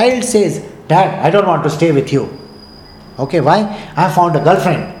 And the child says, Dad, I don't want to stay with you. Okay, why? I have found a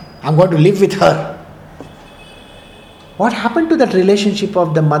girlfriend. I'm going to live with her. What happened to that relationship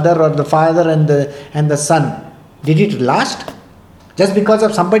of the mother or the father and the son? Did it last? Just because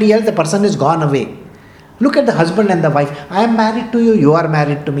of somebody else, the person is gone away. Look at the husband and the wife. I am married to you, you are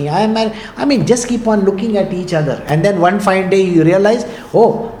married to me. I am married. Just keep on looking at each other. And then one fine day you realize,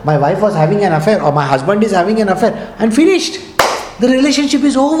 oh, my wife was having an affair or my husband is having an affair. And finished. The relationship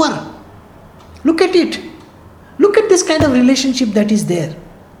is over. Look at it. Look at this kind of relationship that is there.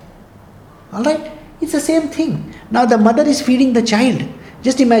 Alright? It's the same thing. Now the mother is feeding the child.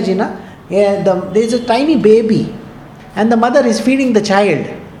 Just imagine, there is a tiny baby and the mother is feeding the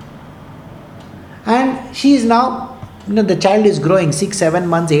child. And she is now, the child is growing 6, 7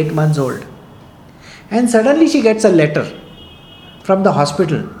 months, 8 months old. And suddenly she gets a letter from the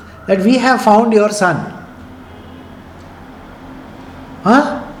hospital that we have found your son.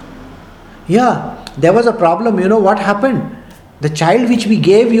 Yeah, there was a problem. You know what happened? The child which we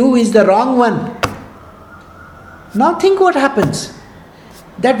gave you is the wrong one. Now think what happens.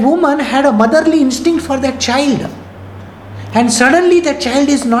 That woman had a motherly instinct for that child. And suddenly that child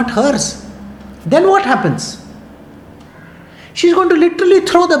is not hers. Then what happens? She's going to literally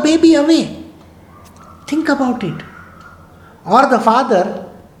throw the baby away. Think about it. Or the father,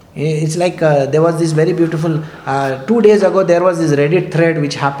 it's like there was this very beautiful, 2 days ago there was this Reddit thread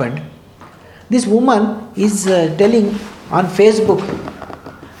which happened. This woman is telling on Facebook,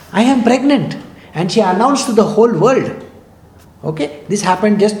 I am pregnant. And she announced to the whole world. Okay, this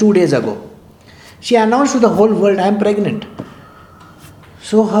happened just 2 days ago. She announced to the whole world, I am pregnant.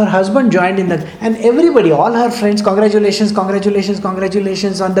 So her husband joined in and everybody, all her friends, congratulations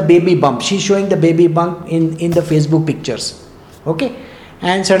on the baby bump. She's showing the baby bump in the Facebook pictures. Okay,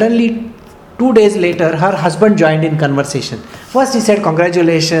 and suddenly 2 days later, her husband joined in conversation. First he said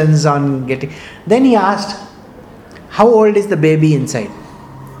congratulations on getting, then he asked, how old is the baby inside?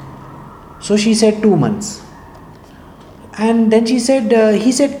 So she said 2 months. And then he said,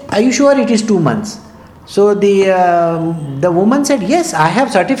 are you sure it is 2 months? So the woman said, yes, I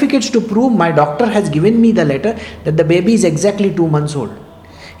have certificates to prove, my doctor has given me the letter that the baby is exactly 2 months old.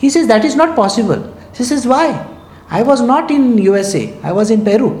 He says, that is not possible. She says, why? I was not in USA, I was in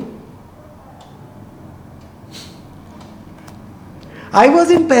Peru. I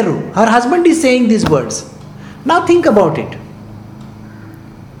was in Peru. Her husband is saying these words. Now think about it.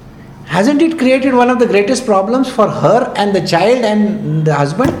 Hasn't it created one of the greatest problems for her and the child and the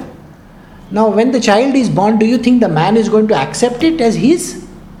husband? Now when the child is born, do you think the man is going to accept it as his?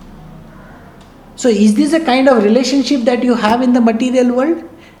 So is this a kind of relationship that you have in the material world?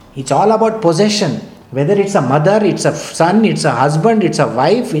 It's all about possession. Whether it's a mother, it's a son, it's a husband, it's a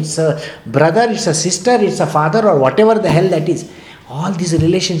wife, it's a brother, it's a sister, it's a father, or whatever the hell that is. All these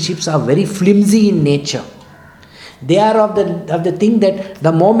relationships are very flimsy in nature. They are of the thing that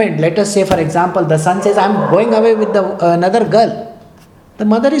the moment, let us say for example, the son says, I'm going away with another girl. The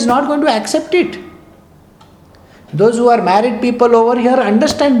mother is not going to accept it. Those who are married people over here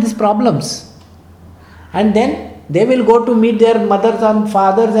understand these problems. And then they will go to meet their mothers and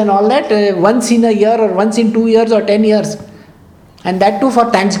fathers and all that once in a year or once in 2 years or 10 years. And that too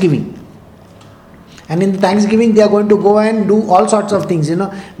for Thanksgiving. And in Thanksgiving they are going to go and do all sorts of things.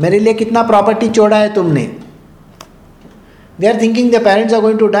 मेरे लिए कितना property छोड़ा है तुमने? They are thinking their parents are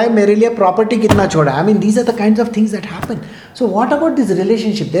going to die. मेरे लिए property कितना छोड़ा? I mean, these are the kinds of things that happen. So what about this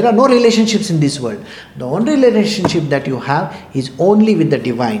relationship? There are no relationships in this world. The only relationship that you have is only with the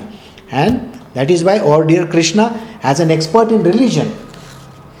divine. And that is why our dear Krishna, as an expert in religion,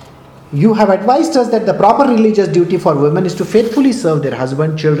 You have advised us that the proper religious duty for women is to faithfully serve their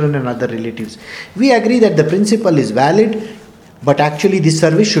husband, children, and other relatives. We agree that the principle is valid, but actually this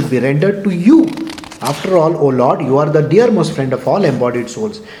service should be rendered to you. After all, O Lord, you are the dearmost friend of all embodied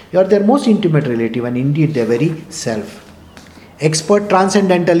souls. You are their most intimate relative and indeed their very self. Expert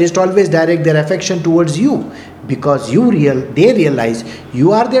transcendentalists always direct their affection towards you because they realize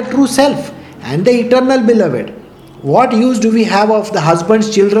you are their true self and the eternal beloved. What use do we have of the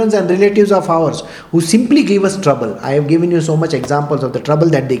husbands, children and relatives of ours who simply give us trouble? I have given you so much examples of the trouble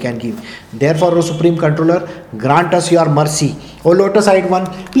that they can give. Therefore, O Supreme Controller, grant us your mercy. O Lotus-eyed One,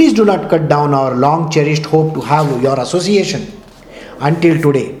 please do not cut down our long cherished hope to have your association. Until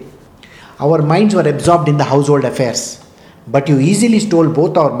today, our minds were absorbed in the household affairs. But you easily stole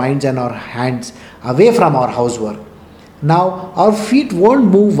both our minds and our hands away from our housework. Now our feet won't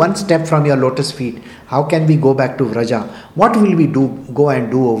move one step from your lotus feet. How can we go back to Vraja? What will we go and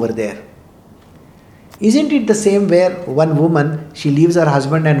do over there? Isn't it the same where one woman, she leaves her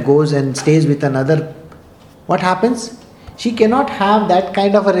husband and goes and stays with another? What happens? She cannot have that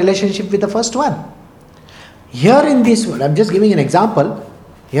kind of a relationship with the first one. Here in this one, I'm just giving an example.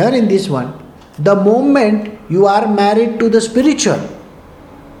 Here in this one, the moment you are married to the spiritual,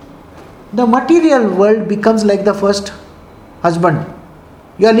 the material world becomes like the first husband.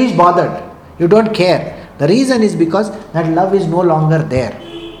 You are least bothered. You don't care. The reason is because that love is no longer there.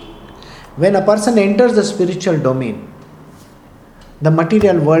 When a person enters the spiritual domain, the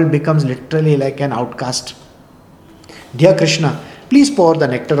material world becomes literally like an outcast. Dear Krishna, please pour the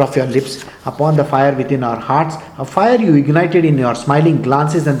nectar of your lips upon the fire within our hearts, a fire you ignited in your smiling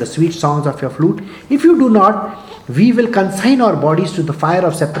glances and the sweet songs of your flute. If you do not, we will consign our bodies to the fire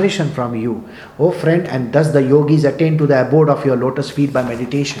of separation from you, O friend, and thus the yogis attain to the abode of your lotus feet by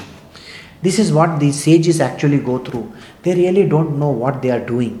meditation. This is what these sages actually go through. They really don't know what they are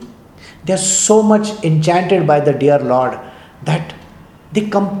doing. They are so much enchanted by the dear Lord that they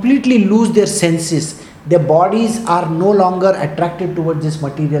completely lose their senses. Their bodies are no longer attracted towards this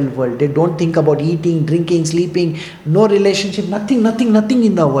material world. They don't think about eating, drinking, sleeping, no relationship, nothing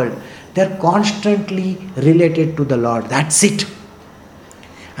in the world. They are constantly related to the Lord. That's it.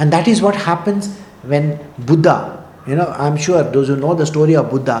 And that is what happens when Buddha, I'm sure those who know the story of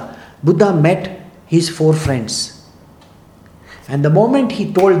Buddha met his 4 friends. And the moment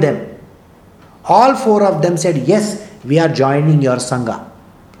he told them, all 4 of them said, yes, we are joining your Sangha.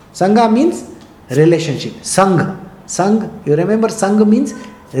 Sangha means relationship. Sangha, you remember Sangha means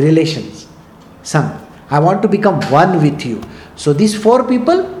relations. Sangha, I want to become one with you. So these 4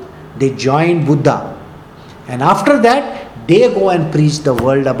 people, they joined Buddha. And after that, they go and preach the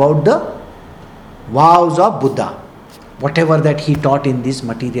world about the vows of Buddha. Whatever that he taught in this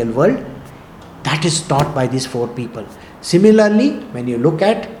material world, that is taught by these 4 people. Similarly, when you look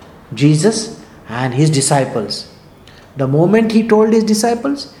at Jesus and his disciples, the moment he told his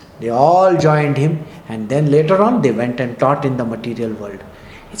disciples, they all joined him, and then later on they went and taught in the material world.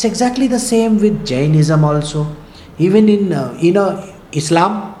 It's exactly the same with Jainism also. Even in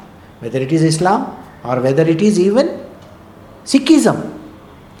Islam, whether it is Islam or whether it is even Sikhism.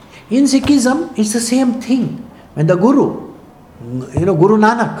 In Sikhism, it's the same thing. When the Guru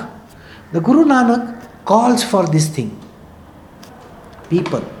Nanak, the Guru Nanak calls for this thing,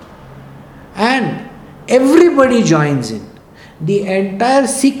 people, and everybody joins in. The entire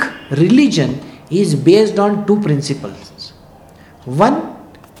Sikh religion is based on 2 principles. One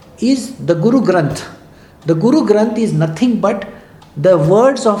is the Guru Granth. The Guru Granth is nothing but the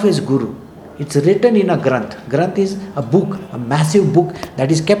words of his Guru. It's written in a Granth. Granth is a book, a massive book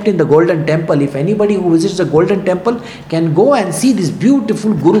that is kept in the Golden Temple. If anybody who visits the Golden Temple can go and see this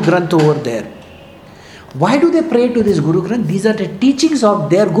beautiful Guru Granth over there. Why do they pray to this Guru Granth? These are the teachings of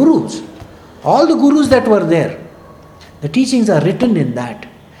their Gurus. All the Gurus that were there. The teachings are written in that.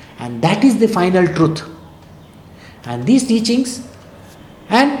 And that is the final truth. And these teachings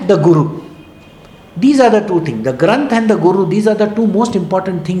and the Guru, these are the 2 things. The Granth and the Guru, these are the 2 most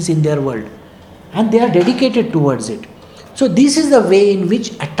important things in their world. And they are dedicated towards it. So this is the way in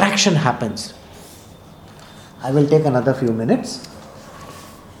which attraction happens. I will take another few minutes.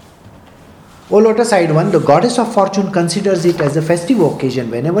 O Lotus-eyed One, the goddess of fortune considers it as a festive occasion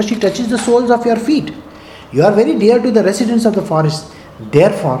whenever she touches the soles of your feet. You are very dear to the residents of the forest.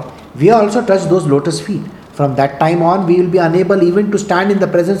 Therefore, we also touch those lotus feet. From that time on, we will be unable even to stand in the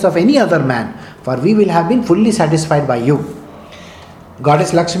presence of any other man, for we will have been fully satisfied by you.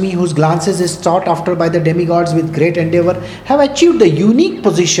 Goddess Lakshmi, whose glances is sought after by the demigods with great endeavor, have achieved the unique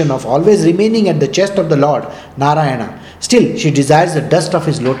position of always remaining at the chest of the Lord, Narayana. Still, she desires the dust of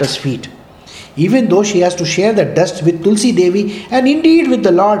his lotus feet. even though she has to share the dust with Tulsi Devi and indeed with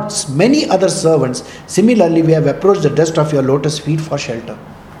the Lord's many other servants. Similarly, we have approached the dust of your lotus feet for shelter.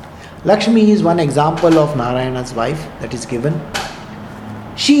 Lakshmi is one example of Narayana's wife that is given.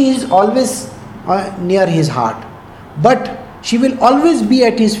 She is always near his heart, but she will always be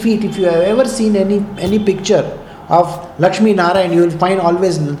at his feet. If you have ever seen any picture of Lakshmi Narayan, you will find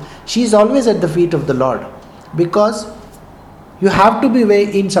she is always at the feet of the Lord, because you have to be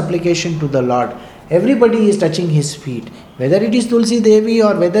in supplication to the Lord. Everybody is touching his feet, whether it is Tulsi Devi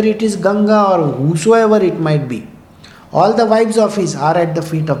or whether it is Ganga or whosoever it might be. All the wives of his are at the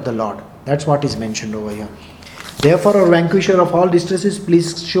feet of the Lord. That's what is mentioned over here. Therefore, O vanquisher of all distresses,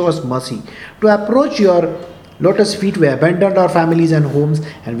 please show us mercy. To approach your lotus feet, we abandoned our families and homes,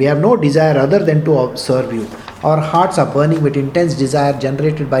 and we have no desire other than to serve you. Our hearts are burning with intense desire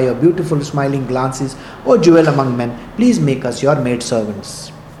generated by your beautiful smiling glances. O jewel among men, please make us your maid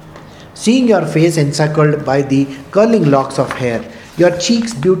servants. Seeing your face encircled by the curling locks of hair, your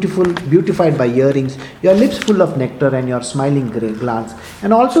cheeks beautified by earrings, your lips full of nectar and your smiling glance,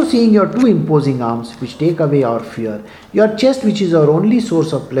 and also seeing your two imposing arms which take away our fear, your chest which is our only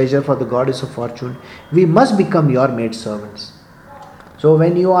source of pleasure for the goddess of fortune, we must become your maid servants. So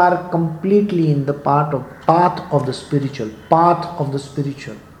when you are completely in the path of the spiritual,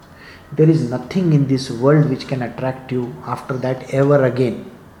 there is nothing in this world which can attract you after that ever again.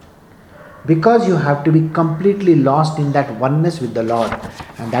 Because you have to be completely lost in that oneness with the Lord.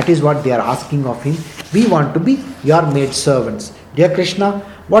 And that is what they are asking of him. We want to be your maid servants. Dear Krishna,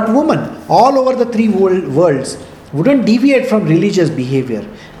 what woman all over the three worlds wouldn't deviate from religious behavior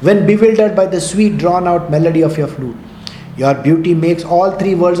when bewildered by the sweet drawn out melody of your flute? Your beauty makes all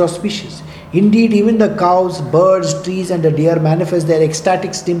three worlds auspicious. Indeed, even the cows, birds, trees and the deer manifest their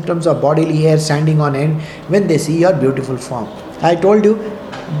ecstatic symptoms of bodily hair standing on end when they see your beautiful form. I told you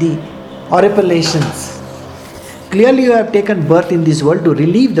the oripalations. Clearly you have taken birth in this world to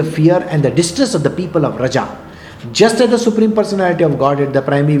relieve the fear and the distress of the people of Raja. Just as the Supreme Personality of Godhead, the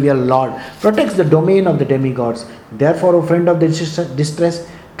primeval Lord, protects the domain of the demigods. Therefore, O friend of the distress,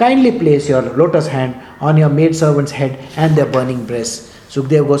 kindly place your lotus hand on your maidservant's head and their burning breasts.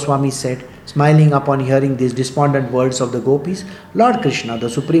 Sukdev Goswami said, smiling upon hearing these despondent words of the gopis, Lord Krishna, the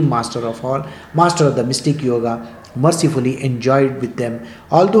Supreme Master of all, Master of the mystic yoga, mercifully enjoyed with them,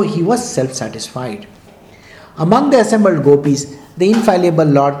 although he was self-satisfied. Among the assembled gopis, the infallible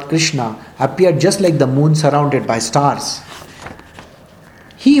Lord Krishna appeared just like the moon surrounded by stars.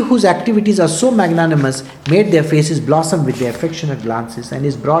 He whose activities are so magnanimous made their faces blossom with their affectionate glances, and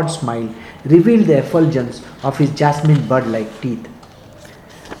his broad smile revealed the effulgence of his jasmine bud-like teeth.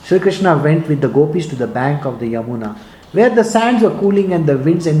 Sri Krishna went with the gopis to the bank of the Yamuna, where the sands were cooling and the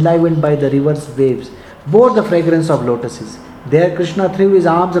winds enlivened by the river's waves bore the fragrance of lotuses. There Krishna threw his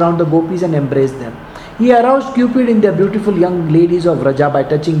arms around the gopis and embraced them. He aroused Cupid in their beautiful young ladies of Raja by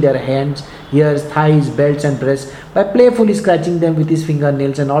touching their hands, ears, thighs, belts and breasts, by playfully scratching them with his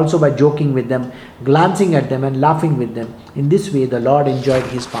fingernails, and also by joking with them, glancing at them and laughing with them. In this way the Lord enjoyed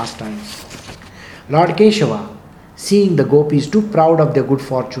his pastimes. Lord Keshava, seeing the gopis too proud of their good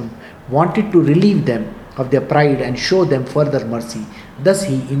fortune, wanted to relieve them of their pride and show them further mercy. Thus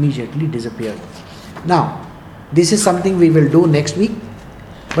he immediately disappeared. Now, this is something we will do next week,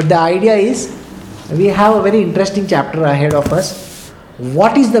 but the idea is we have a very interesting chapter ahead of us.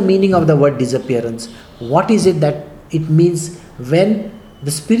 What is the meaning of the word disappearance? What is it that it means when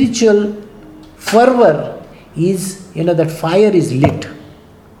the spiritual fervor is, that fire is lit?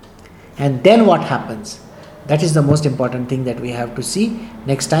 And then what happens? That is the most important thing that we have to see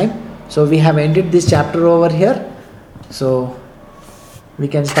next time. So we have ended this chapter over here. So we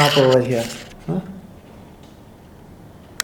can stop over here.